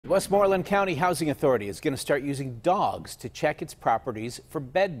Westmoreland County Housing Authority is going to start using dogs to check its properties for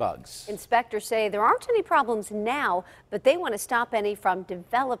bed bugs. Inspectors say there aren't any problems now, but they want to stop any from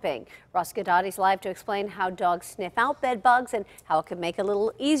developing. Guidotti's live to explain how dogs sniff out bed bugs and how it can make it a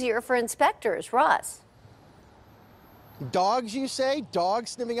little easier for inspectors. Russ. Dogs, you say? Dogs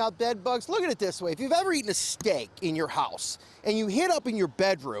sniffing out bed bugs? Look at it this way. If you've ever eaten a steak in your house and you hid up in your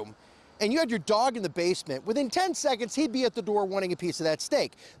bedroom and you had your dog in the basement, within 10 seconds, he'd be at the door wanting a piece of that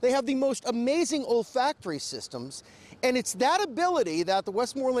steak. They have the most amazing olfactory systems, and it's that ability that the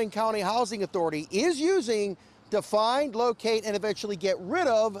Westmoreland County Housing Authority is using to find, locate, and eventually get rid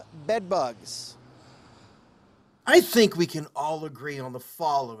of bed bugs. I think we can all agree on the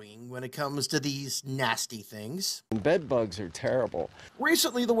following when it comes to these nasty things. Bed bugs are terrible.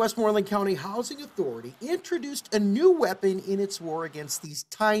 Recently, the Westmoreland County Housing Authority introduced a new weapon in its war against these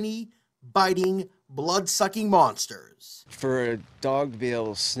tiny, biting, blood-sucking monsters. For a dog to be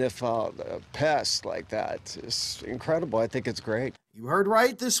able to sniff out a pest like that is incredible. I think it's great. You heard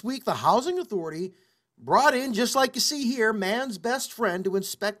right. This week, the Housing Authority brought in, just like you see here, man's best friend to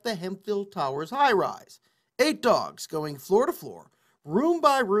inspect the Hemphill Towers high-rise. 8 dogs going floor to floor, room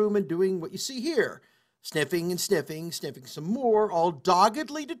by room, and doing what you see here. Sniffing and sniffing, sniffing some more, all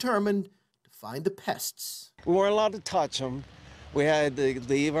doggedly determined to find the pests. We weren't allowed to touch them. We had to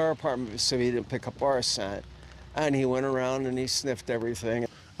leave our apartment so he didn't pick up our scent. And he went around and he sniffed everything.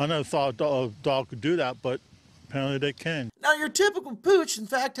 I never thought a dog could do that, but apparently they can. Now, your typical pooch, in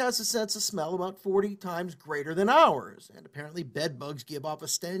fact, has a sense of smell about 40 times greater than ours. And apparently bed bugs give off a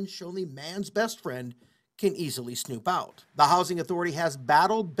stench only man's best friend can easily snoop out. The Housing Authority has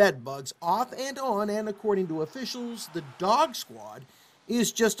battled bed bugs off and on, and according to officials, the dog squad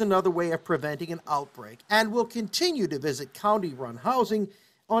is just another way of preventing an outbreak and will continue to visit county-run housing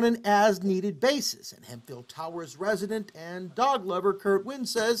on an as-needed basis. And Hemphill Towers resident and dog lover Kurt Wynn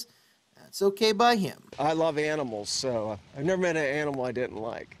says that's okay by him. I love animals, so I've never met an animal I didn't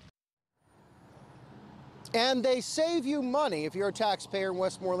like. And they save you money if you're a taxpayer in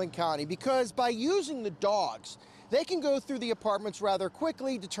Westmoreland County, because by using the dogs, they can go through the apartments rather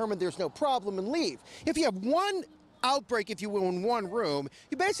quickly, determine there's no problem, and leave. If you have one outbreak, if you will, in one room,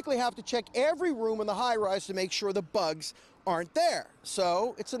 you basically have to check every room in the high-rise to make sure the bugs aren't there.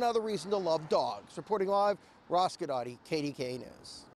 So it's another reason to love dogs. Reporting live, Guidotti, KDKA News.